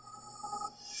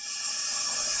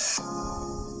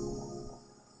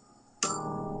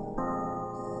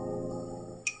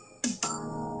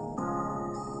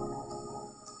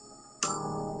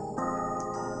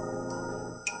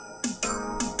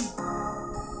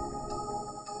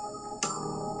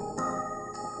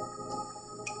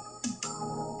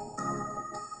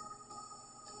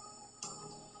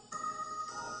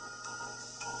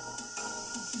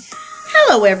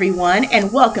Hello, everyone,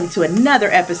 and welcome to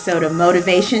another episode of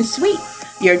Motivation Suite,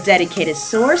 your dedicated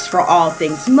source for all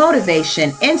things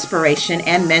motivation, inspiration,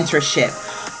 and mentorship.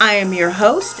 I am your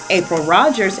host, April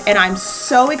Rogers, and I'm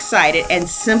so excited and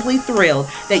simply thrilled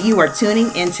that you are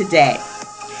tuning in today.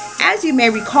 As you may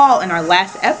recall in our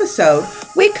last episode,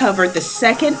 we covered the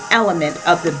second element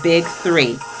of the big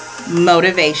three,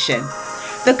 motivation.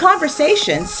 The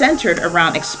conversation centered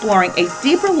around exploring a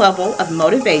deeper level of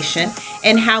motivation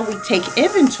and how we take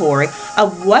inventory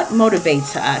of what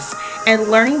motivates us and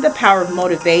learning the power of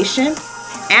motivation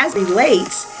as it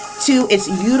relates to its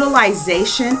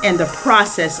utilization in the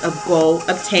process of goal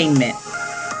attainment.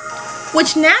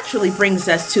 Which naturally brings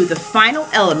us to the final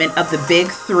element of the big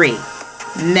three,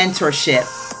 mentorship.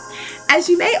 As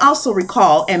you may also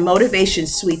recall in Motivation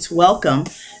Suite's welcome,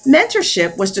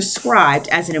 mentorship was described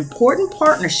as an important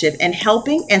partnership in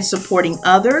helping and supporting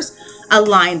others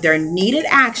align their needed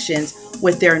actions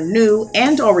with their new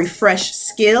and/or refreshed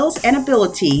skills and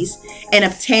abilities in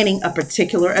obtaining a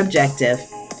particular objective.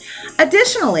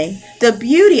 Additionally, the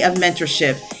beauty of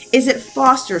mentorship is it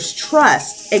fosters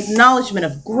trust, acknowledgement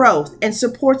of growth, and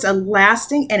supports a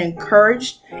lasting and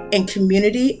encouraged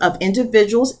community of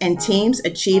individuals and teams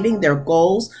achieving their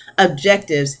goals,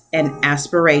 objectives, and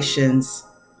aspirations.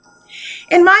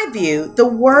 In my view, the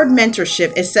word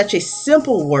mentorship is such a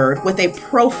simple word with a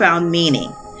profound meaning.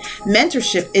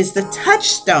 Mentorship is the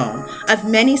touchstone of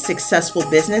many successful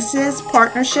businesses,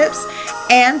 partnerships,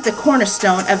 and the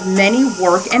cornerstone of many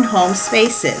work and home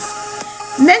spaces.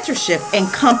 Mentorship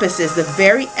encompasses the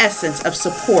very essence of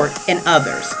support in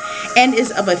others and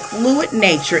is of a fluid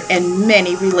nature in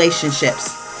many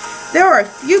relationships. There are a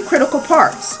few critical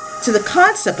parts to the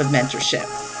concept of mentorship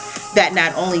that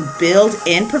not only build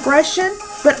in progression,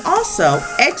 but also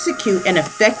execute in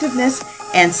effectiveness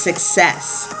and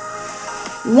success.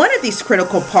 One of these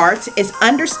critical parts is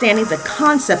understanding the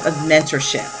concept of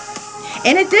mentorship.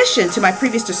 In addition to my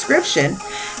previous description,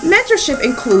 mentorship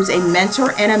includes a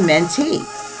mentor and a mentee.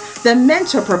 The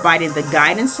mentor providing the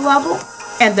guidance level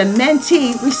and the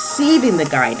mentee receiving the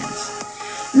guidance.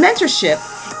 Mentorship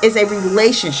is a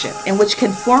relationship in which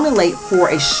can formulate for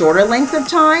a shorter length of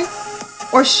time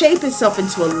or shape itself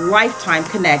into a lifetime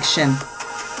connection.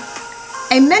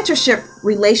 A mentorship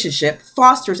relationship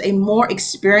fosters a more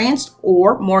experienced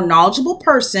or more knowledgeable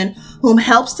person whom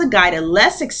helps to guide a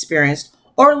less experienced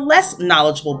or less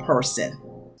knowledgeable person.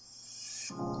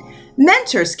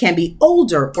 Mentors can be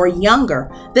older or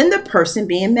younger than the person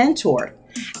being mentored,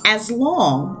 as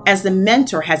long as the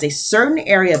mentor has a certain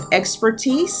area of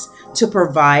expertise to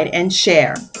provide and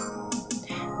share.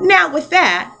 Now, with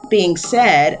that being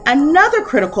said, another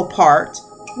critical part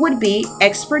would be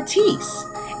expertise,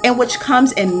 in which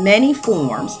comes in many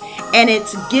forms, and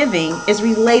its giving is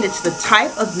related to the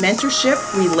type of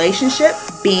mentorship relationship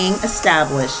being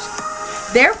established.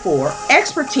 Therefore,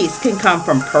 expertise can come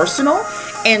from personal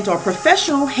and/or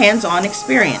professional hands-on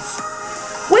experience,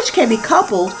 which can be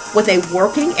coupled with a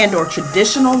working and/or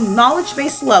traditional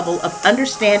knowledge-based level of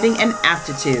understanding and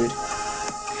aptitude.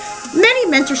 Many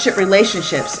mentorship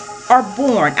relationships are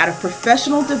born out of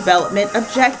professional development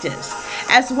objectives,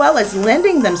 as well as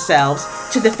lending themselves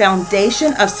to the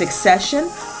foundation of succession,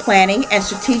 planning, and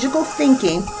strategical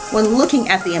thinking when looking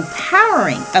at the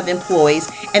empowering of employees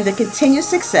and the continued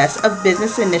success of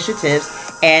business initiatives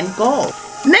and goals.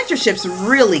 Mentorships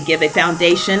really give a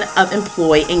foundation of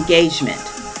employee engagement.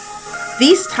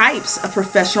 These types of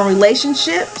professional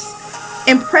relationships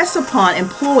impress upon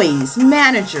employees,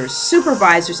 managers,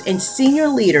 supervisors, and senior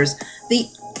leaders the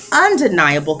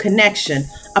undeniable connection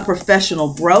of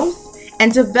professional growth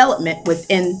and development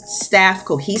within staff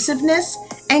cohesiveness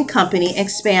and company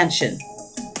expansion.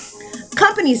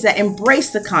 Companies that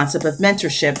embrace the concept of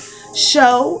mentorship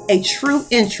show a true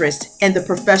interest in the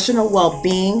professional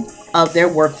well-being of their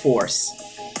workforce.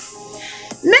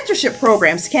 Mentorship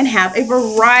programs can have a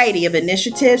variety of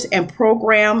initiatives and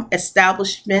program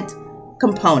establishment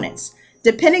components,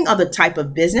 depending on the type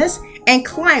of business and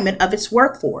climate of its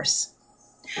workforce.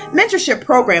 Mentorship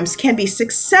programs can be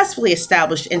successfully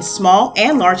established in small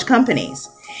and large companies.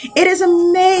 It is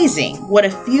amazing what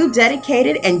a few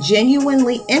dedicated and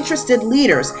genuinely interested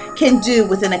leaders can do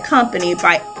within a company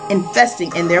by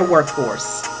investing in their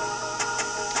workforce.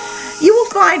 You will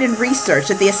find in research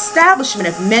that the establishment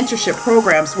of mentorship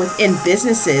programs within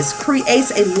businesses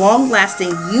creates a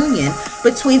long-lasting union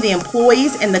between the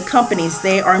employees and the companies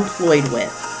they are employed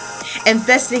with.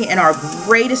 Investing in our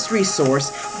greatest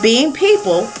resource, being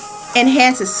people,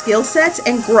 enhances skill sets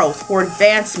and growth for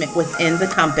advancement within the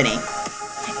company.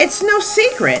 It's no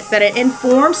secret that an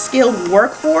informed, skilled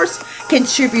workforce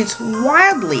contributes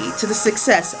wildly to the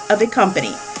success of a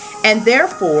company, and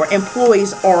therefore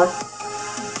employees are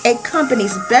a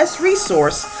company's best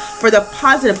resource for the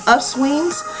positive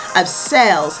upswings of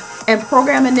sales and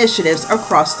program initiatives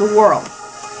across the world.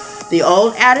 The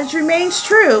old adage remains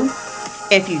true: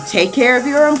 if you take care of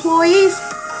your employees,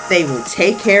 they will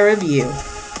take care of you.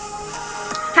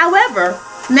 However,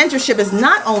 mentorship is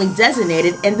not only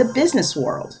designated in the business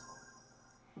world.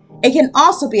 It can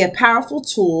also be a powerful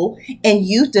tool in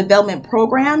youth development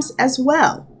programs as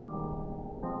well.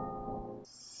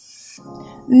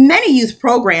 Many youth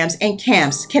programs and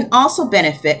camps can also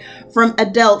benefit from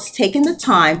adults taking the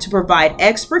time to provide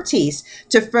expertise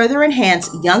to further enhance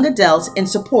young adults in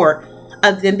support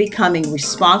of them becoming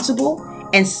responsible,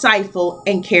 insightful,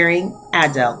 and caring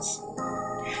adults.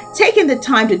 Taking the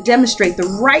time to demonstrate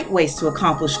the right ways to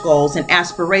accomplish goals and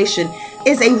aspiration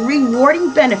is a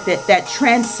rewarding benefit that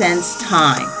transcends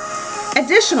time.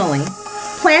 Additionally,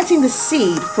 planting the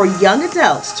seed for young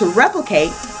adults to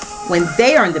replicate when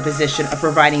they are in the position of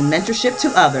providing mentorship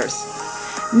to others.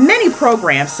 Many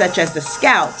programs such as the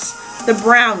Scouts, the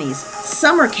Brownies,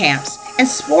 summer camps, and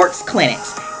sports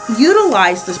clinics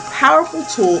utilize this powerful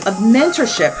tool of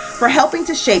mentorship for helping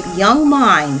to shape young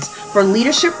minds for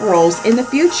leadership roles in the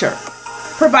future.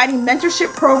 Providing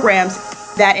mentorship programs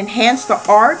that enhance the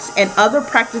arts and other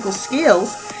practical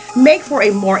skills make for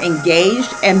a more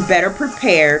engaged and better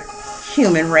prepared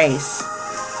human race.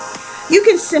 You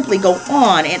can simply go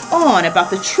on and on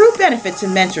about the true benefits of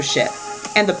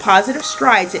mentorship and the positive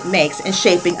strides it makes in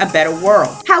shaping a better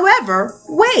world. However,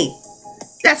 wait,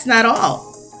 that's not all.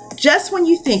 Just when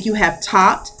you think you have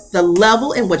topped the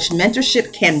level in which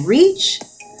mentorship can reach,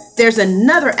 there's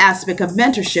another aspect of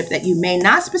mentorship that you may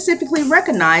not specifically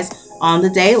recognize on the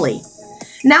daily.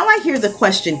 Now I hear the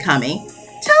question coming,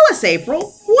 tell us, April,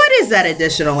 what is that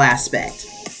additional aspect?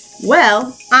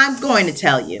 Well, I'm going to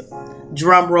tell you.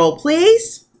 Drum roll,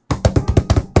 please.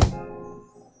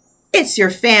 It's your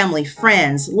family,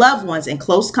 friends, loved ones, and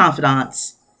close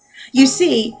confidants. You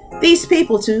see, these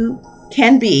people too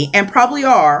can be, and probably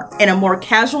are, in a more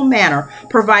casual manner,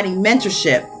 providing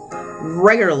mentorship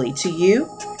regularly to you,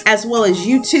 as well as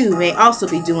you too may also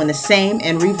be doing the same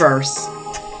in reverse.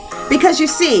 Because you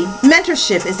see,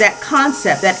 mentorship is that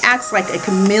concept that acts like a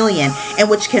chameleon and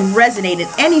which can resonate in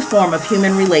any form of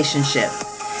human relationship.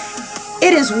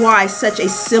 It is why such a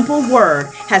simple word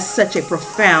has such a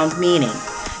profound meaning.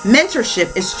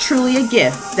 Mentorship is truly a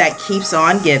gift that keeps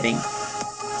on giving.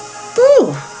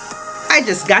 Ooh, I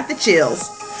just got the chills.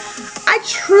 I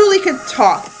truly could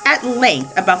talk at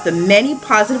length about the many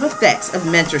positive effects of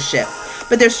mentorship,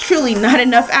 but there's truly not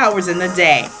enough hours in the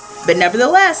day. But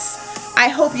nevertheless, I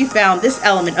hope you found this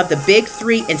element of the Big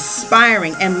Three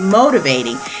inspiring and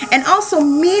motivating, and also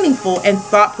meaningful and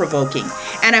thought-provoking.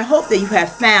 And I hope that you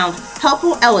have found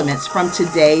helpful elements from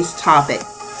today's topic.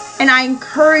 And I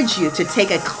encourage you to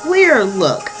take a clearer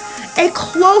look, a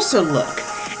closer look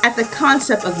at the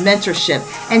concept of mentorship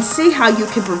and see how you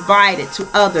can provide it to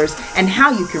others and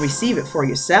how you can receive it for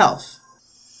yourself.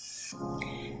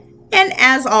 And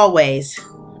as always,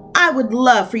 I would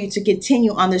love for you to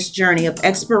continue on this journey of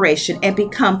exploration and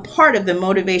become part of the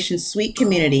Motivation Suite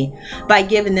community by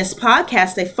giving this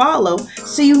podcast a follow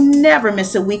so you never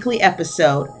miss a weekly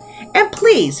episode. And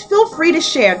please feel free to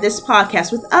share this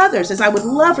podcast with others, as I would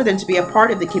love for them to be a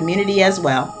part of the community as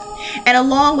well. And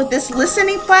along with this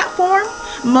listening platform,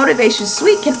 Motivation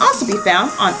Suite can also be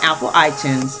found on Apple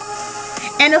iTunes.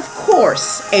 And of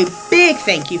course, a big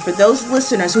thank you for those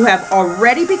listeners who have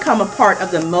already become a part of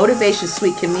the Motivation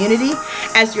Suite community,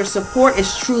 as your support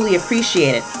is truly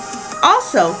appreciated.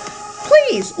 Also,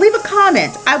 please leave a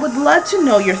comment. I would love to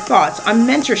know your thoughts on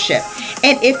mentorship.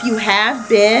 And if you have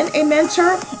been a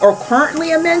mentor or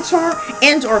currently a mentor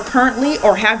and or currently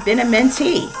or have been a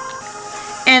mentee.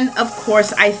 And of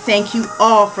course, I thank you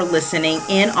all for listening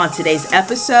in on today's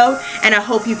episode, and I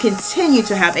hope you continue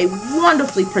to have a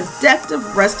wonderfully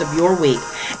productive rest of your week.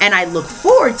 And I look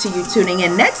forward to you tuning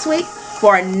in next week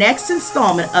for our next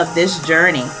installment of this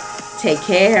journey. Take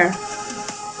care.